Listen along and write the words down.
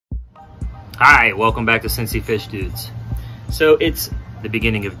Hi, welcome back to Cincy Fish Dudes. So it's the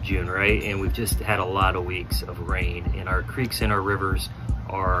beginning of June, right? And we've just had a lot of weeks of rain, and our creeks and our rivers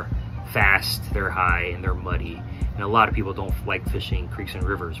are fast, they're high, and they're muddy. And a lot of people don't like fishing creeks and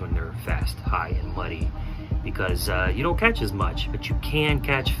rivers when they're fast, high, and muddy because you don't catch as much, but you can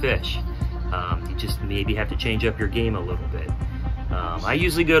catch fish. You just maybe have to change up your game a little bit. I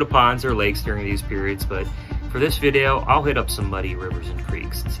usually go to ponds or lakes during these periods, but for this video, I'll hit up some muddy rivers and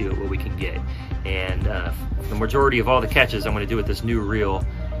creeks and see what we can get. And the majority of all the catches I'm going to do with this new reel,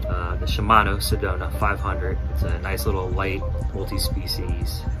 the Shimano Sedona 500. It's a nice little light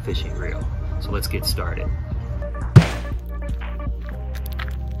multi-species fishing reel. So let's get started.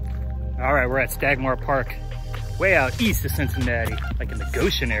 All right, we're at Stagmore Park, way out east of Cincinnati, like in the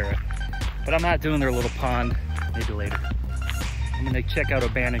Goshen era. But I'm not doing their little pond, maybe later. I'm gonna check out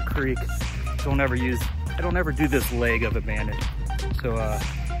Abandoned Creek. I don't ever do this leg of Abandoned. So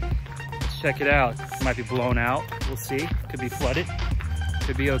let's check it out. It might be blown out, we'll see. Could be flooded,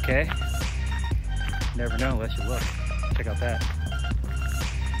 could be okay. Never know unless you look. Check out that.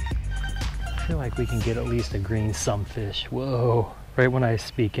 I feel like we can get at least a green sunfish. Whoa, right when I was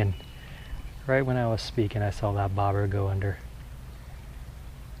speaking, I saw that bobber go under.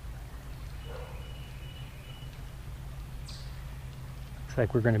 Looks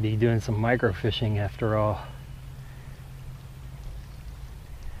like we're going to be doing some micro fishing after all.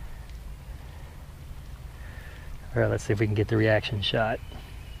 All right, let's see if we can get the reaction shot.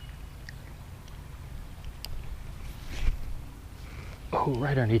 Oh,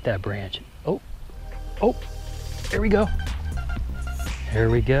 right underneath that branch. Oh, there we go. There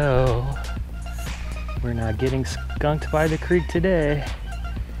we go. We're not getting skunked by the creek today.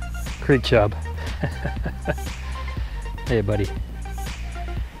 Creek chub. Hey, buddy.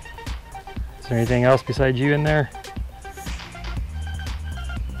 Is there anything else besides you in there?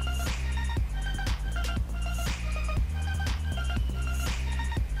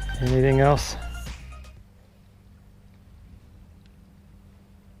 Anything else?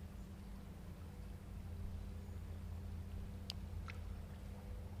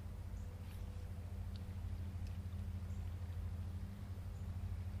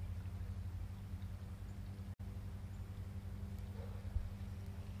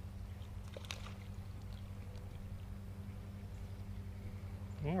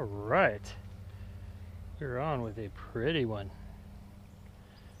 All right, we're on with a pretty one.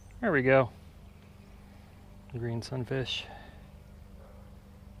 There we go. Green sunfish.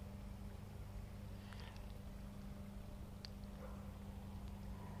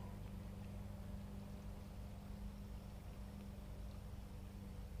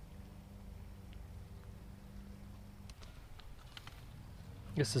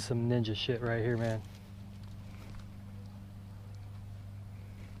 This is some ninja shit right here, man.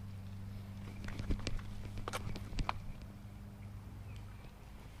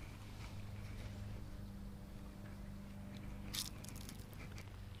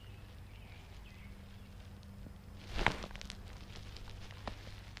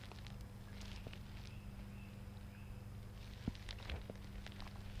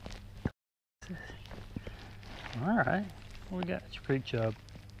 All right, what we got? It's creek chub.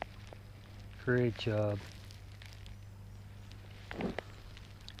 Creek chub.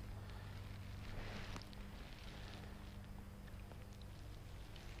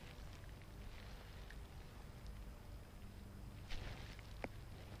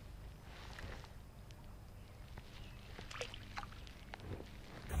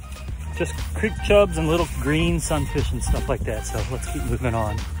 Just creek chubs and little green sunfish and stuff like that. So let's keep moving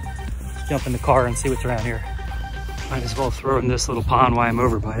on. Let's jump in the car and see what's around here. Might as well throw in this little pond while I'm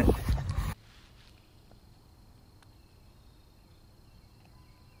over by it.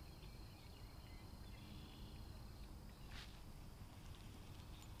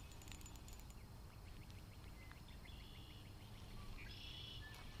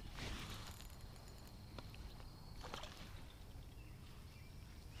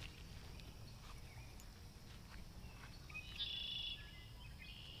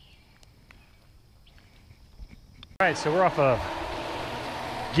 All right, so we're off of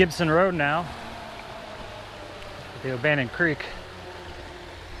Gibson Road now, the Abandoned Creek.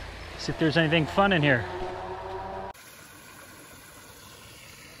 See if there's anything fun in here.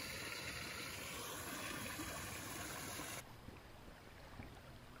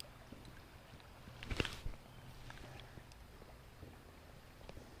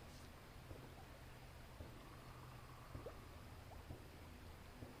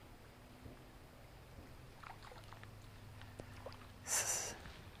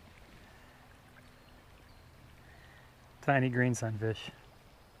 Tiny green sunfish.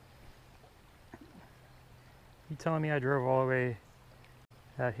 You telling me I drove all the way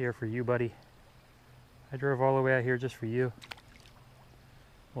out here for you, buddy? I drove all the way out here just for you.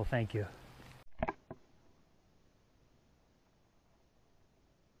 Well, thank you.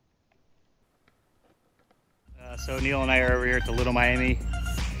 So Neil and I are over here at the Little Miami.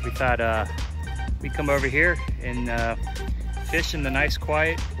 We thought we'd come over here and fish in the nice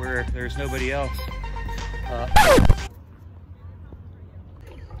quiet where there's nobody else.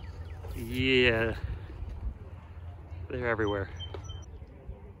 Yeah, they're everywhere.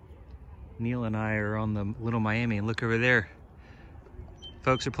 Neil and I are on the Little Miami, and look over there.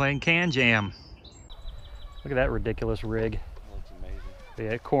 Folks are playing Can Jam. Look at that ridiculous rig. Oh, that's amazing. They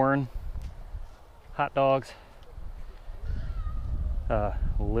had corn, hot dogs,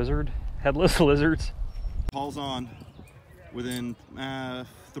 headless lizards. Paul's on within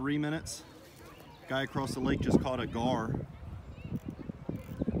 3 minutes. Guy across the lake just caught a gar.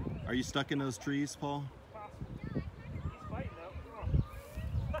 Are you stuck in those trees, Paul? He's fighting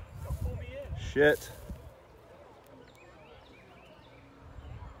though. Don't pull me in. Shit.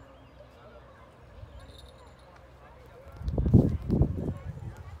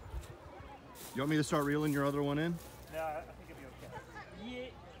 You want me to start reeling your other one in? No, I think it'll be okay.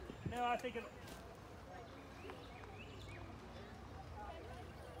 Yeah. No, I think it'll...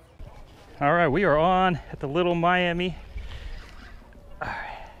 All right, we are on at the Little Miami. All right.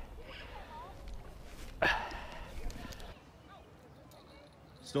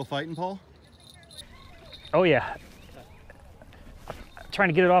 Still fighting, Paul? Oh yeah. I'm trying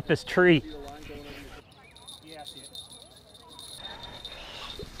to get it off this tree. Yeah, I see it.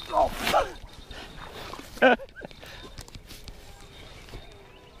 Oh.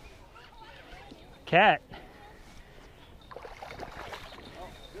 Cat.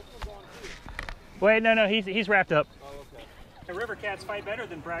 Wait, no, he's wrapped up. Oh, okay. The river cats fight better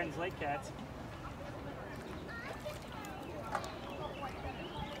than Brian's lake cats.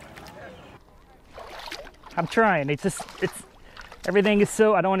 I'm trying. It's everything is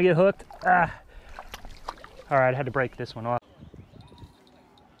so, I don't want to get hooked. All right, I had to break this one off.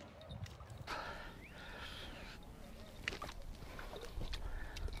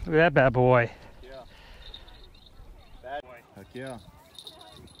 Look at that bad boy. Yeah. Bad boy. Heck yeah.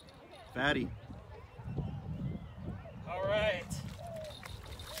 Fatty. All right.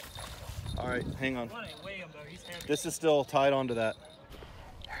 All right, hang on. Weigh him, though. He's heavy. This is still tied onto that.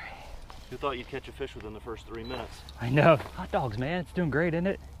 Who thought you'd catch a fish within the first 3 minutes? I know. Hot dogs, man. It's doing great, isn't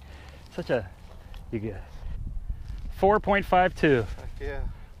it? You get 4.52. Heck yeah.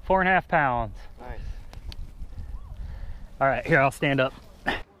 4.5 pounds. Nice. All right, here, I'll stand up.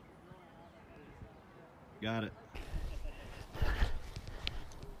 Got it.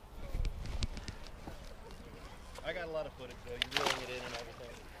 I got a lot of footage though. You're reeling it in and everything.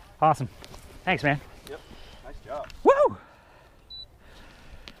 Awesome. Thanks, man. Yep. Nice job. Woo!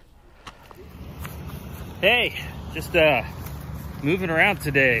 Hey, just moving around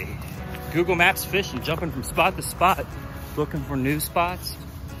today. Google Maps fishing, jumping from spot to spot, looking for new spots,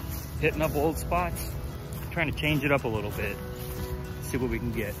 hitting up old spots, trying to change it up a little bit, see what we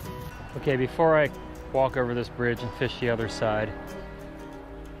can get. Okay, before I walk over this bridge and fish the other side,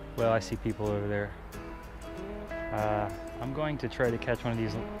 well, I see people over there. I'm going to try to catch one of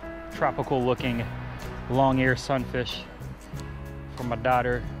these tropical looking long ear sunfish for my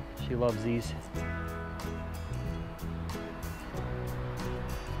daughter. She loves these.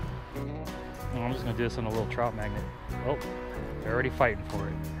 And I'm just gonna do this on a little trout magnet. Oh, they're already fighting for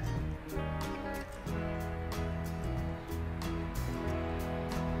it.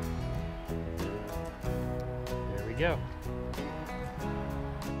 There we go.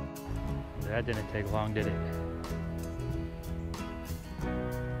 That didn't take long, did it?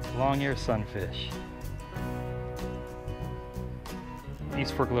 Long ear sunfish.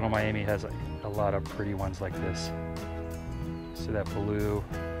 East Fork Little Miami has a lot of pretty ones like this. So that blue,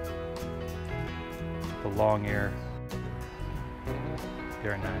 the long ear,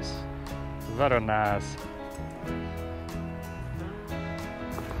 very nice. Very nice.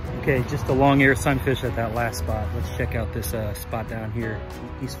 Okay, just a long ear sunfish at that last spot. Let's check out this spot down here,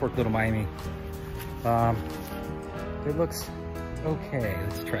 East Fork Little Miami. It looks okay.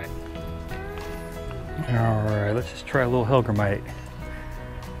 Let's try it. All right, let's just try a little hellgrammite.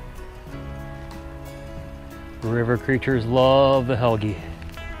 River creatures love the helgie.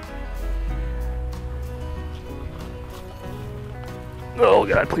 Oh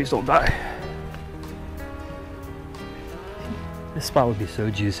God, please don't die. This spot would be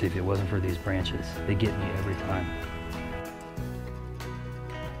so juicy if it wasn't for these branches. They get me every time.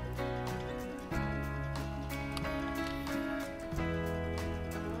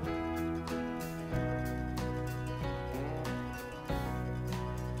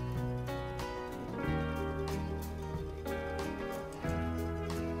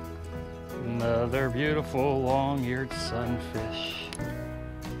 Another beautiful long-eared sunfish.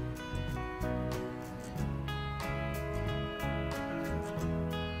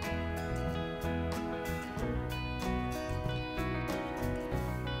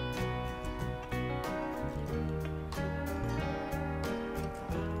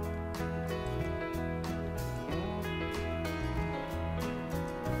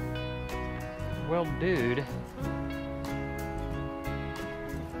 Well, dude.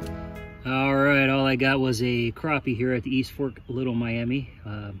 All right, all I got was a crappie here at the East Fork, Little Miami.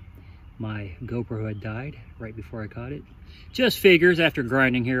 My GoPro had died right before I caught it. Just figures after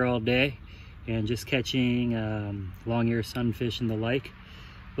grinding here all day and just catching long-eared sunfish and the like,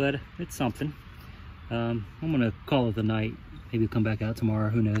 but it's something. I'm gonna call it the night. Maybe come back out tomorrow,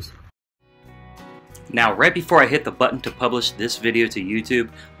 who knows. Now, right before I hit the button to publish this video to YouTube,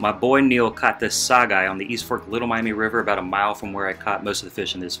 my boy Neil caught this saugeye on the East Fork Little Miami River about a mile from where I caught most of the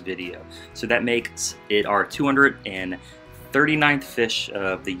fish in this video. So that makes it our 239th fish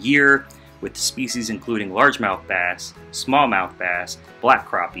of the year, with species including largemouth bass, smallmouth bass, black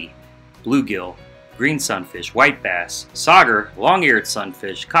crappie, bluegill, green sunfish, white bass, sauger, long-eared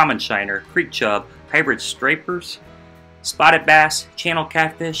sunfish, common shiner, creek chub, hybrid stripers, spotted bass, channel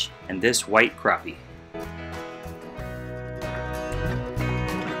catfish, and this white crappie.